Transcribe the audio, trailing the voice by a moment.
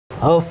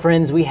Oh,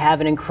 friends, we have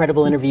an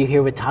incredible interview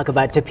here with Talk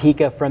About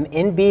Topeka from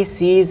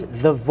NBC's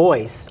The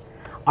Voice.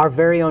 Our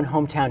very own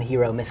hometown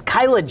hero, Miss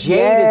Kyla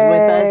Jade, is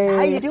with us.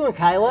 How you doing,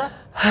 Kyla?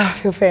 I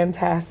feel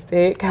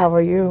fantastic. How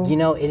are you? You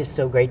know, it is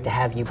so great to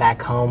have you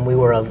back home. We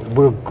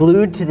were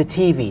glued to the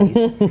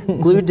TVs,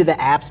 glued to the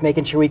apps,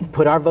 making sure we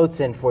put our votes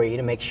in for you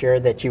to make sure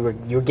that you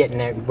were getting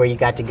there where you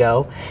got to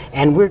go.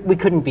 And we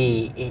couldn't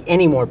be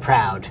any more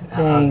proud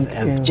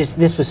of just,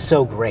 this was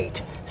so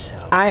great.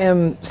 So I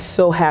am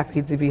so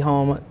happy to be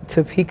home.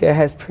 Topeka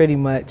has pretty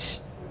much,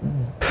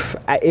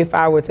 if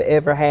I were to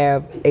ever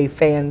have a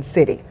fan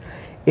city,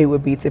 it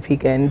would be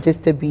Topeka, and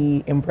just to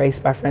be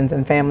embraced by friends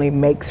and family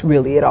makes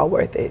really it all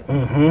worth it.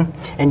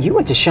 And you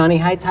went to Shawnee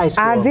Heights High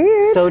School. I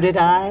did. So did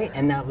I,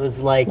 and that was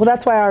like. Well,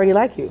 that's why I already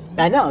like you.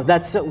 I know.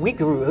 That's we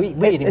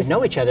didn't even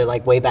know each other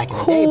like way back in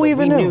the day, but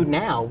we knew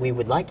now we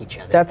would like each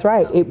other. That's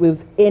right. So. It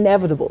was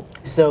inevitable.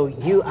 So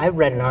I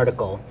read an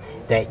article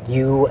that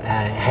you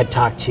had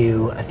talked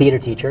to a theater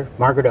teacher,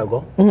 Margaret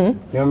Ogle.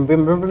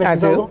 Remember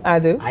Mrs. Ogle? I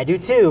do. I do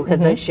too,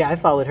 because I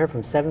followed her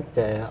from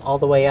 7th all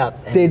the way up.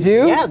 And did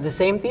you? Yeah, the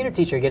same theater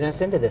teacher getting us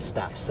into this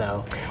stuff.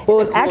 So. Well,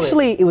 it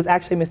was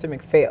actually Mr.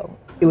 McPhail.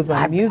 It was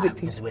my music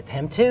teacher. I was with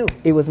him too.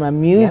 It was my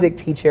music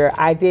teacher.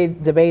 I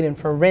did debate and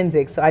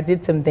forensics, so I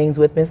did some things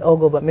with Miss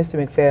Ogle, but Mr.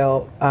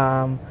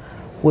 McPhail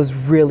was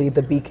really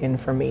the beacon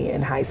for me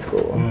in high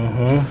school.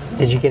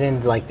 Did you get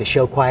into like the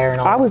show choir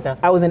and all that stuff?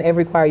 I was in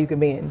every choir you could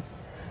be in.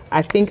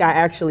 I think I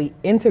actually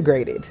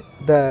integrated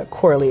the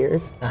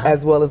Choraliers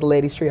as well as the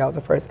Ladies Tree. I was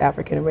the first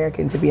African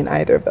American to be in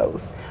either of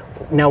those.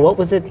 Now, what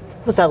was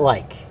that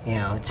like? You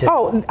know,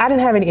 I didn't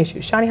have any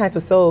issues. Shawnee Heights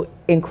was so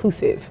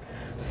inclusive,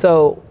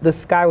 so the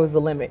sky was the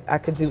limit. I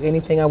could do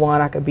anything I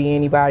want. I could be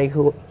anybody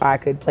who I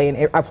could play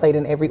in. I played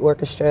in every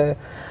orchestra.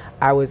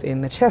 I was in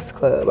the chess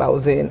club.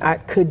 I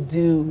could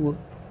do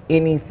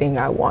anything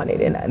I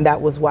wanted, and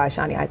that was why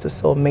Shawnee Heights was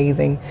so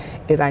amazing,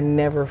 is I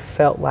never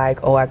felt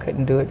like, oh, I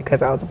couldn't do it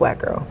because I was a black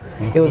girl.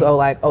 It was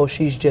like, oh,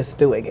 she's just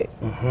doing it.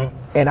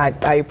 And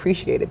I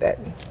appreciated that.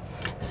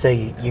 So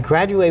you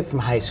graduate from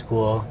high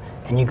school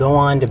and you go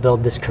on to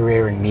build this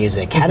career in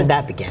music. How did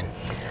that begin?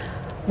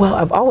 Well,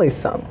 I've always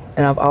sung,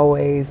 and I've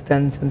always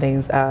done some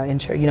things in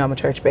church. You know, I'm a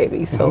church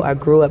baby, so I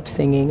grew up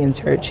singing in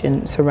church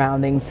in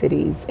surrounding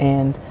cities,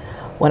 and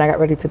when I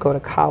got ready to go to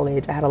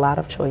college, I had a lot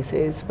of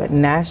choices, but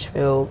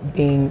Nashville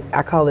being,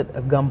 I call it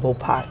a gumbo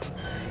pot,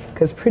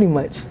 because pretty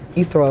much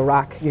you throw a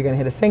rock, you're gonna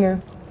hit a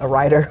singer, a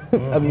writer,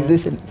 a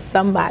musician,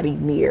 somebody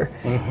near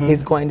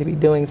is going to be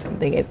doing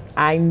something. And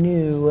I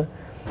knew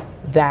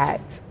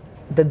that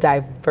the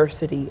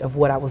diversity of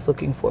what I was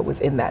looking for was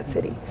in that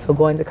city. So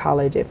going to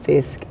college at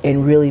Fisk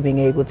and really being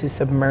able to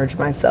submerge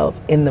myself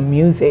in the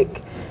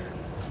music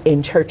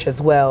in church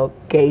as well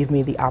gave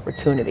me the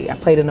opportunity. I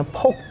played in a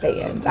folk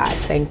band, I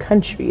sang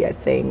country, I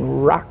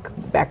sang rock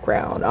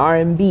background,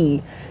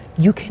 R&B.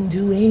 You can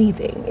do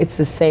anything. It's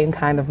the same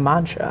kind of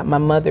mantra. My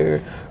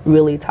mother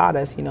really taught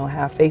us, you know,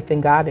 have faith in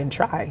God and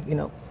try. You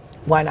know,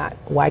 why not?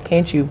 Why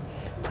can't you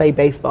play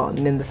baseball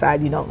and then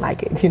decide you don't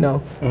like it? You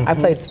know, I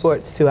played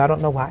sports too, I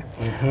don't know why.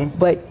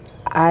 But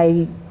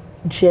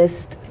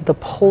the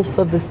pulse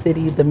of the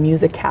city, the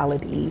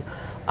musicality,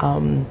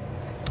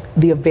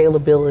 the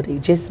availability,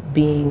 just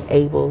being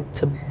able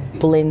to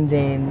blend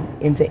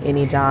into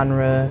any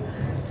genre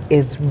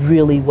is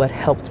really what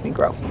helped me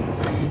grow.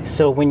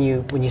 So when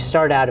you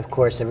start out, of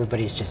course,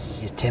 everybody's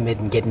just timid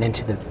and getting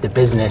into the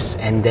business,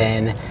 and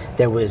then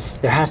there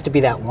has to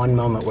be that one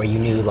moment where you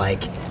knew,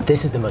 like,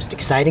 this is the most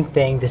exciting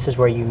thing, this is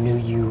where you knew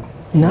you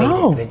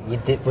made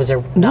it. Was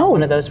there not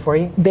one of those for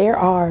you? There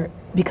are,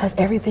 because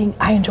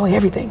I enjoy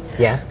everything.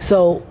 Yeah.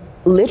 So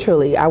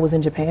literally, I was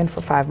in Japan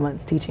for 5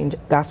 months teaching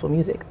gospel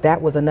music.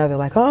 That was another,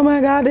 like, oh my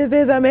God, this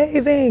is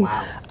amazing.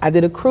 Wow. I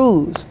did a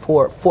cruise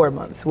for 4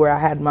 months where I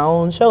had my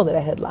own show that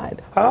I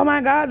headlined. Oh my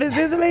God, this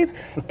is amazing.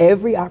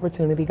 Every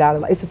opportunity,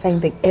 it's the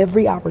same thing.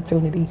 Every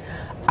opportunity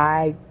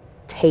I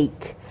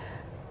take,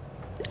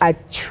 I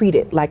treat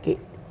it like it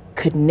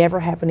could never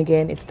happen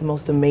again. It's the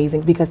most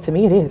amazing, because to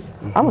me it is.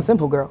 I'm a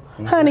simple girl.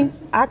 Honey,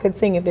 I could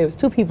sing if there was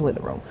 2 people in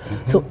the room.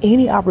 So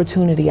any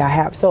opportunity I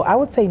have. So I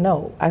would say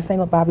no. I sang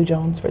with Bobby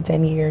Jones for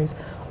 10 years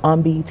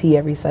on BET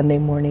every Sunday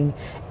morning,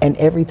 and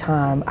every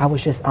time I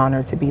was just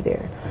honored to be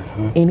there.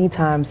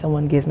 Anytime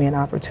someone gives me an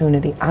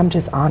opportunity, I'm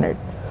just honored.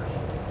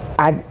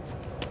 I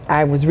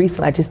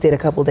just did a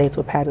couple dates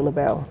with Patti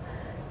LaBelle.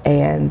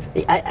 And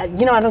I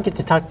don't get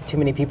to talk to too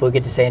many people who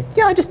get to say,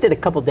 I just did a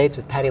couple dates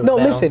with Patti LaBelle.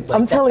 No, listen,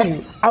 I'm telling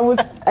you, I was,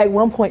 at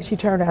one point she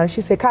turned around and she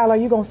said, Kyla, are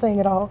you gonna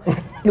sing at all?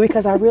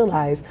 Because I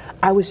realized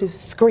I was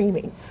just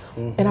screaming.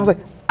 And I was like,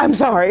 I'm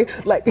sorry,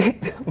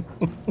 like,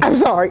 I'm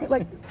sorry.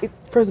 Like,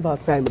 first of all,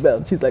 it's Patti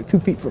LaBelle, she's like 2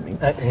 feet from me.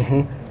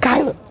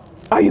 Kyla,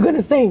 are you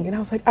gonna sing? And I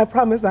was like, I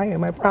promise I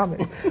am, I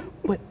promise.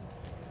 But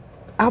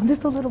I'm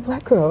just a little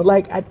black girl.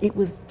 Like, it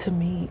was, to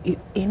me,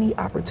 any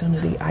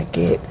opportunity I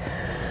get,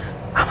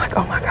 I'm like,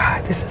 oh my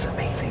God, this is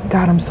amazing.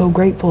 God, I'm so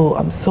grateful.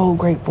 I'm so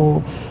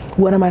grateful.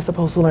 What am I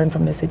supposed to learn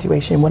from this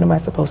situation? What am I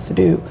supposed to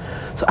do?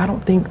 So I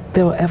don't think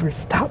there'll ever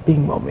stop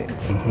being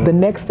moments. The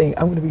next thing,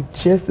 I'm gonna be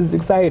just as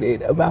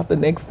excited about the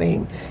next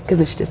thing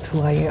because it's just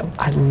who I am.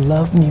 I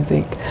love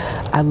music.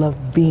 I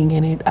love being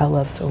in it. I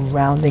love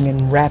surrounding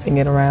and wrapping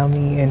it around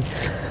me. And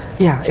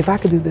yeah, if I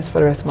could do this for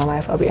the rest of my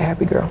life, I'll be a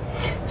happy girl.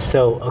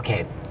 So,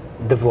 okay,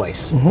 The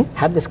Voice.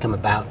 How'd this come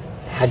about?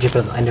 How'd you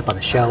end up on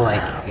the show?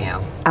 Like, you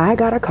know. I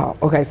got a call.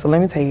 Okay, so let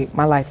me tell you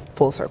my life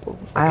full circle.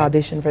 I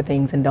audition for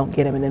things and don't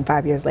get them, and then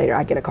 5 years later,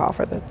 I get a call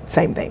for the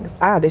same things.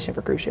 I auditioned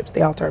for cruise ships.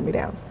 They all turned me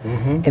down.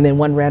 And then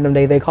one random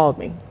day, they called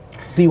me.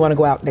 Do you want to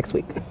go out next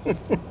week?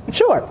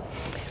 Sure.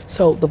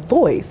 So The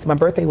Voice, my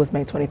birthday was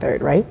May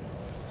 23rd, right?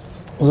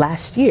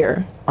 Last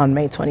year, on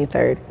May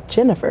 23rd,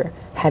 Jennifer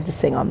had to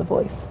sing on The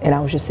Voice, and I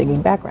was just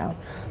singing background.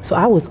 So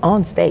I was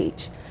on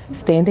stage,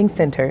 standing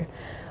center,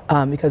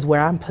 because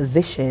where I'm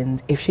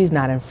positioned, if she's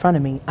not in front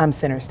of me, I'm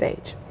center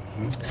stage.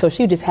 So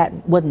she just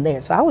wasn't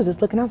there. So I was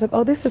just looking, I was like,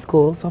 oh, this is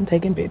cool. So I'm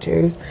taking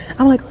pictures.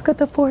 I'm like, look at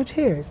the 4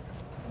 chairs.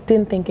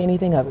 Didn't think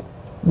anything of it.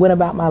 Went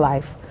about my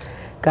life.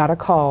 Got a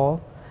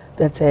call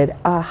that said,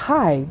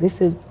 hi, this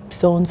is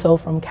so-and-so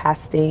from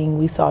casting.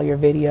 We saw your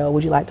video.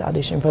 Would you like to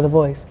audition for The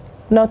Voice?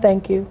 No,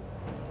 thank you.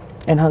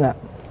 And hung up.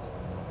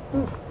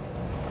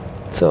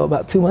 So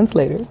about 2 months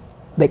later,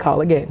 they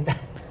call again.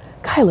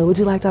 Kyla, would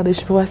you like to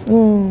audition for us? I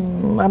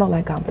don't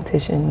like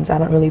competitions. I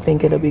don't really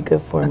think it'll be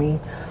good for me.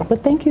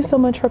 But thank you so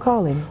much for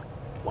calling.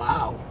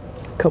 Wow.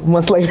 A couple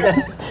months later,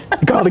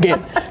 he called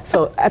again.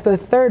 So at the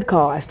 3rd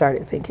call, I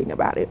started thinking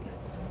about it.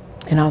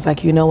 And I was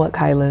like, you know what,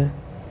 Kyla?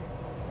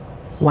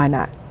 Why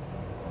not?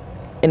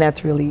 And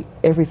that's really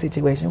every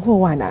situation. Well,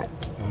 why not?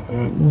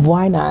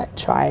 Why not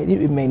try it?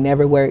 It may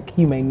never work.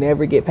 You may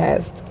never get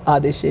past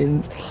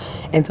auditions.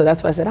 And so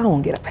that's why I said, I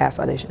won't get past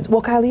auditions.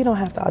 Well, Kyla, you don't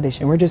have to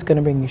audition. We're just going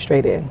to bring you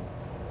straight in.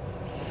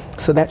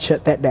 So that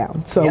shut that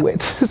down. So I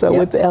went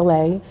to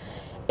LA,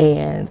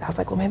 and I was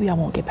like, well, maybe I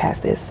won't get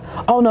past this.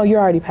 Oh, no, you're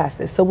already past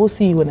this. So we'll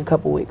see you in a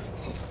couple weeks.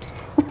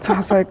 So I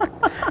was like,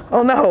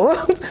 oh,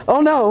 no.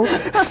 Oh, no.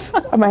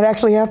 I might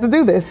actually have to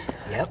do this.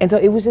 And so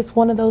it was just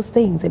one of those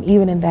things. And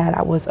even in that,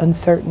 I was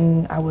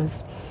uncertain. I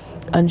was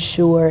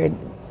unsure. And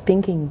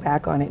thinking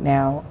back on it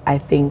now, I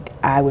think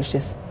I was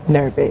just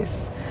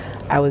nervous.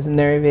 I was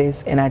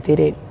nervous, and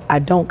I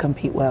don't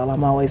compete well.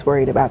 I'm always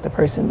worried about the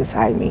person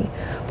beside me.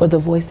 But The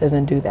Voice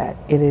doesn't do that.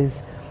 It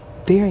is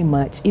very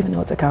much, even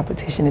though it's a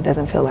competition, it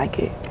doesn't feel like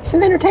it. It's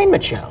an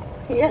entertainment show.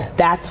 Yeah.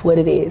 That's what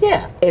it is.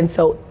 Yeah. And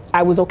so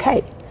I was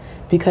okay,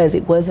 because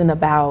it wasn't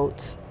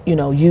about,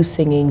 you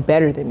singing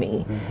better than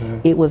me.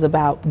 It was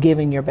about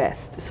giving your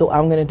best. So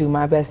I'm gonna do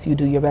my best, you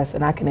do your best,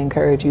 and I can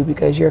encourage you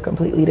because you're a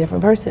completely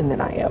different person than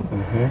I am.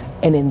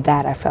 And in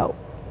that, I felt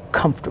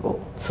comfortable.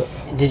 So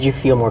did you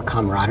feel more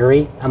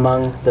camaraderie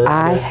among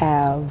I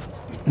have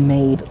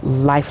made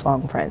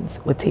lifelong friends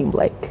with Team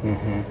Blake.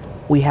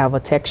 We have a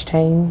text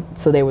chain,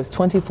 so there was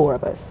 24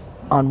 of us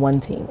on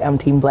one team. I'm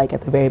Team Blake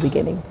at the very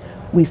beginning.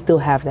 We still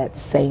have that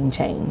same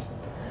chain,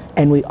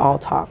 and we all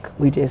talk.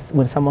 We just,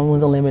 when someone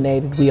was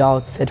eliminated, we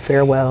all said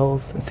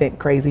farewells and sent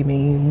crazy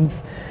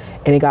memes,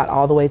 and it got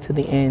all the way to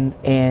the end.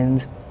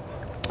 And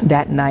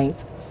that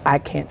night, I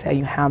can't tell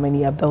you how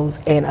many of those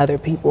and other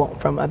people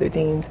from other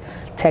teams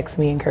text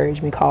me,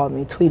 encouraged me, called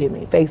me, tweeted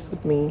me,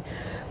 Facebooked me.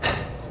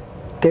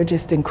 They're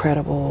just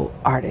incredible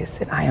artists,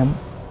 and I am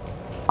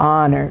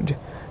honored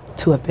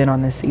to have been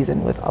on this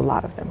season with a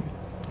lot of them.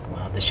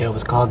 Well, the show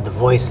was called The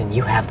Voice, and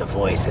you have the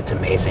voice. It's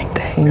amazing.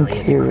 Thank it really you.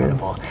 is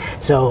incredible.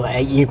 So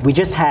we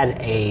just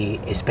had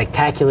a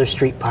spectacular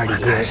street party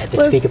here at the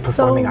Topeka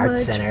Performing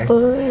Arts Center.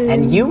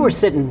 And you were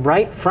sitting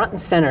right front and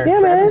center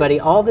for everybody.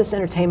 All this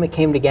entertainment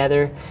came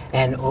together,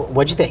 and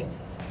what'd you think?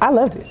 I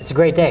loved it. It's a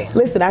great day.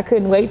 Listen, I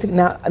couldn't wait to,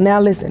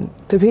 now listen,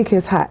 Topeka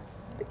is hot.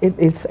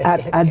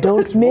 I don't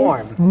miss,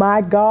 warm.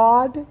 My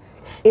God,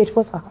 it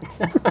was hot.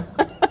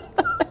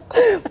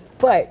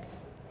 But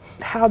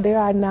how dare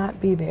I not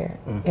be there?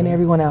 And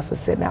everyone else is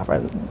sitting out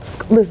front.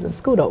 Listen,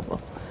 scoot over.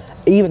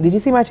 Did you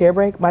see my chair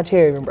break? My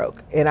chair even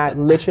broke, and I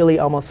literally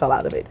almost fell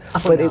out of it.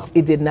 But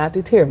it did not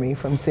deter me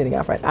from sitting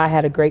out front. I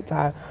had a great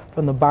time,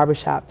 from the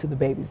barbershop to the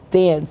babies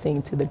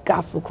dancing to the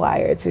gospel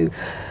choir to,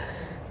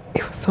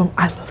 it was so,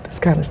 I love this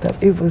kind of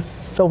stuff. It was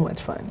so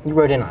much fun. You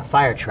rode in on a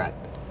fire truck.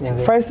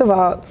 First of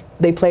all,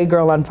 they played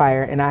Girl on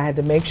Fire, and I had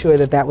to make sure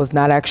that was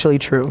not actually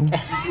true.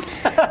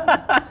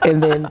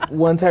 And then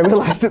once I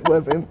realized it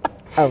wasn't,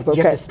 I was okay. Did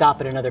you have to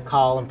stop at another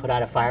call and put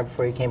out a fire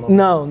before you came over?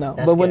 No.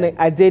 That's but good. when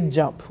I did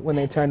jump when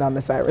they turned on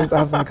the sirens.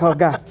 I was like, oh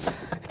God,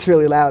 it's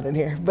really loud in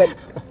here. But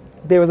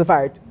there was a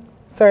fire.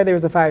 Sir, there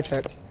was a fire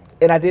truck.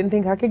 And I didn't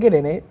think I could get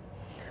in it.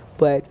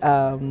 But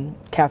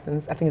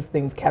Captain, I think his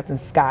name was Captain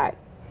Scott.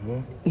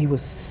 He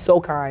was so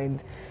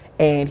kind.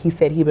 And he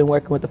said he'd been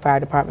working with the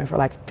fire department for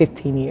like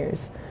 15 years.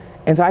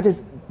 And so I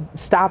just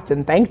stopped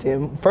and thanked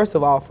him, first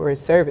of all, for his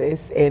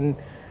service. And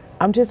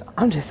I'm just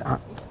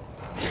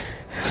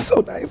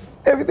so nice.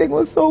 Everything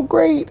was so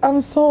great. I'm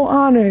so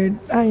honored.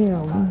 I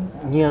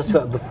am.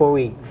 So before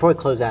we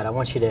close out, I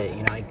want you to,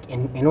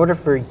 in order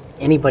for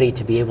anybody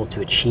to be able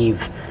to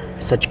achieve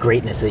such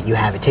greatness that you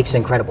have. It takes an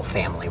incredible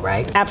family,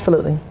 right?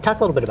 Absolutely. Talk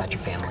a little bit about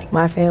your family.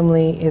 My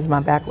family is my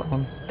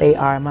backbone. They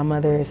are. My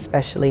mother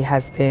especially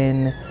has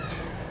been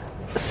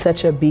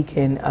such a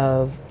beacon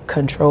of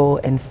control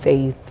and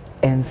faith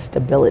and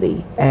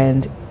stability.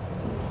 And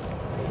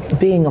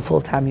being a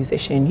full-time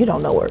musician, you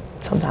don't know where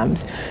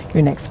sometimes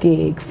your next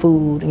gig,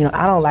 food, you know,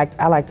 I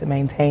like to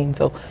maintain.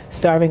 So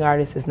starving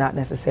artist is not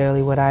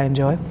necessarily what I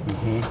enjoy.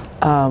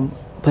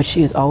 But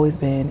she has always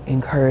been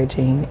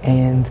encouraging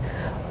and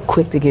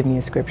quick to give me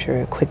a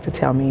scripture, quick to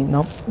tell me,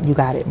 nope, you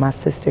got it. My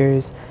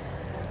sisters,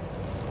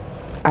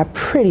 I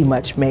pretty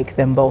much make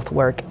them both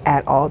work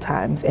at all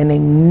times, and they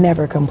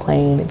never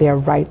complain. They're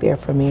right there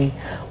for me.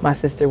 My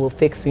sister will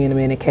fix me in a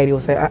minute. Katie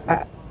will say,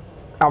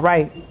 all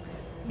right,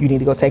 you need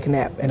to go take a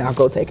nap, and I'll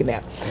go take a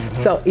nap.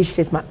 So it's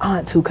just my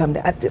aunts who come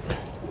down.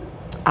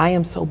 I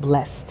am so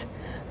blessed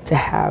to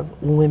have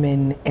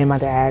women, and my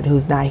dad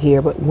who's not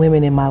here, but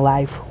women in my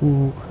life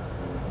who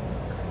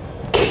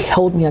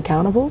hold me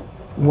accountable.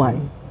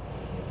 One,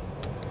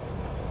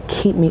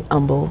 keep me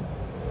humble,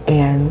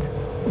 and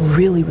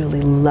really,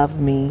 really love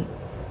me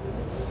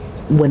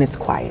when it's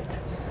quiet.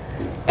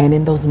 And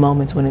in those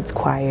moments when it's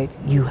quiet,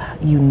 you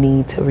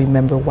need to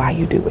remember why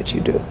you do what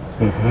you do.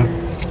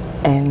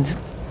 And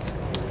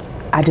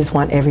I just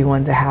want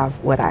everyone to have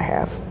what I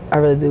have. I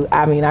really do.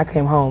 I mean, I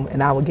came home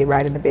and I would get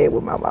right into bed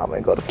with my mama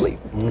and go to sleep.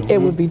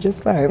 It would be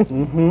just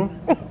fine.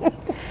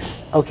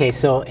 Okay,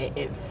 so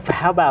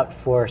how about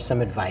for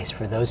some advice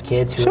for those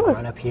kids who have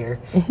grown up here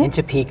in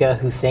Topeka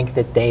who think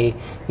that they,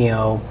 you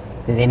know,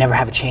 they never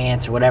have a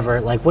chance or whatever?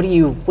 Like, what do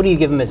you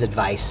give them as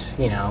advice?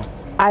 You know,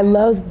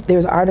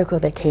 there's an article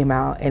that came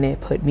out and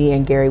it put me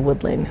and Gary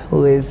Woodland,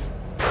 who is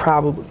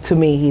probably, to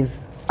me, he's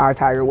our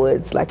Tiger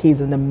Woods. Like, he's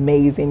an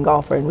amazing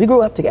golfer, and we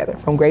grew up together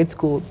from grade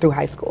school through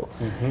high school.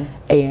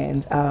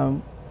 And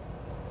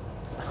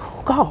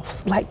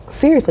golfs, like,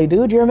 seriously,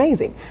 dude, you're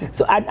amazing.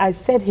 So I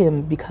said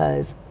him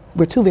because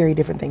we're two very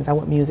different things. I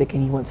want music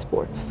and he wants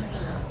sports.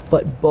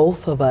 But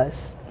both of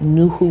us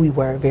knew who we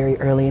were very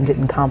early and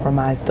didn't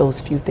compromise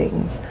those few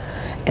things.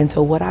 And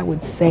so what I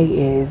would say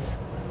is,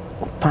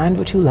 find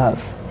what you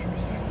love,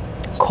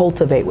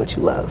 cultivate what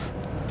you love,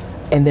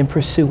 and then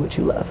pursue what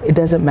you love. It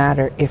doesn't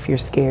matter if you're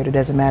scared. It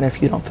doesn't matter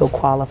if you don't feel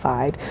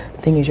qualified.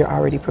 The thing is, you're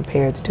already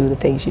prepared to do the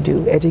things you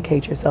do.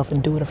 Educate yourself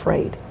and do it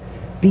afraid.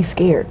 Be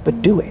scared,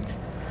 but do it.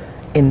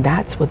 And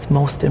that's what's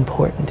most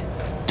important.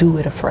 Do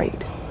it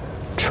afraid.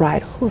 Try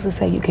it. Who's to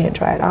say you can't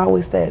try it? I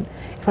always said,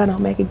 if I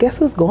don't make it, guess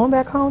who's going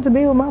back home to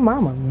be with my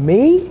mama?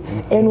 Me?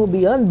 And will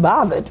be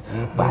unbothered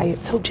by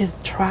it. So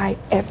just try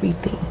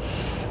everything.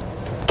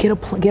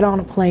 Get on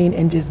a plane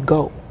and just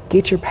go.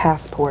 Get your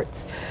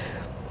passports.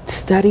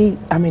 Study.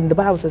 I mean, the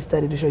Bible says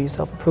study to show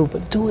yourself approved,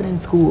 but do it in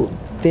school.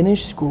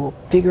 Finish school.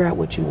 Figure out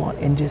what you want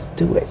and just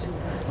do it.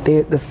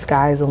 The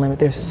sky's the limit.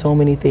 There's so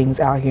many things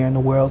out here in the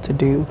world to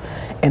do,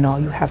 and all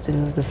you have to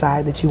do is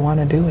decide that you want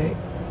to do it.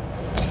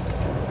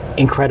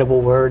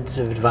 Incredible words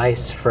of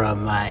advice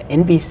from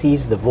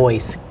NBC's The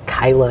Voice,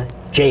 Kyla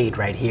Jade,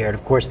 right here. And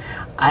of course,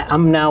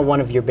 I'm now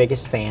one of your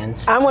biggest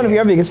fans. I'm one of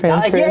your biggest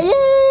fans, Chris.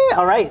 Yeah,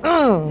 all right.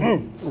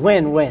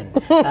 Win.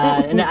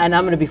 And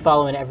I'm going to be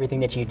following everything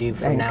that you do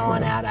from now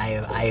on out.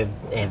 I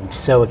am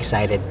so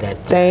excited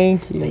that, that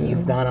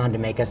you've gone on to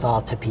make us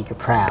all Topeka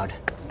proud.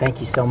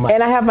 Thank you so much.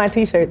 And I have my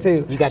t-shirt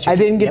too. You got your I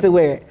didn't get to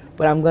wear it,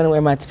 but I'm going to wear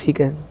my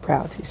Topeka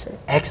proud t-shirt.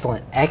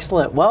 Excellent,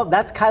 excellent. Well,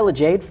 that's Kyla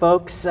Jade,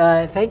 folks.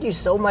 Thank you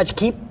so much.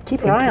 Keep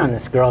an eye on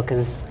this girl,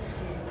 because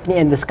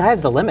the sky's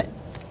the limit.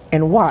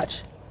 And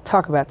watch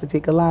Talk About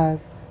Topeka Live.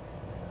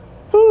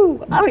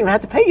 Woo, I don't even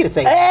have to pay you to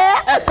say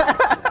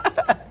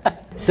that.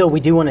 So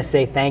we do want to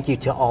say thank you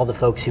to all the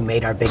folks who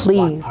made our big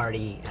block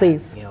party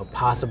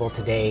possible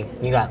today.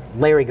 You got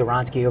Larry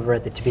Goronsky over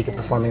at the Topeka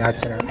Performing Arts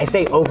Center. I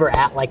say over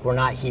at like we're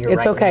not here right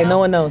now. It's okay, no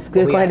one knows.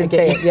 Go ahead and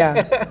say it,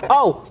 yeah.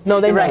 Oh, no,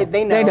 they know. Right,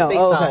 they know. They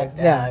saw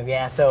okay. it.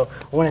 Yeah, so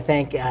I want to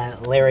thank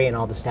Larry and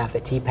all the staff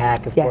at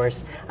TPAC, of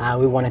course.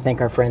 We want to thank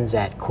our friends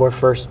at Core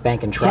First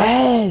Bank and Trust.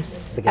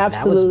 Yes, because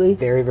absolutely. That was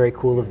very, very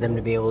cool of them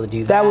to be able to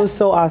do that. That was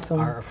so awesome.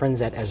 Our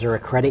friends at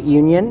Azura Credit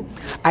Union.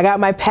 I got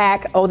my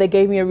pack. Oh, they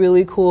gave me a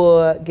really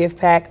cool gift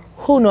pack.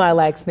 Who knew I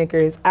like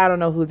Snickers? I don't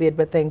know who did,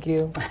 but thank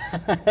you.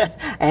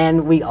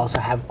 And we also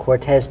have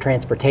Cortez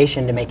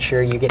Transportation to make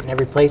sure you're getting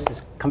every place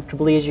as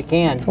comfortably as you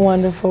can. It's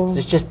wonderful. So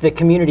it's just the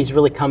community's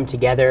really come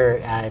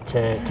together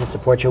to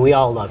support you. We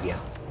all love you.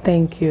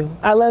 Thank you.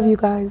 I love you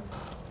guys.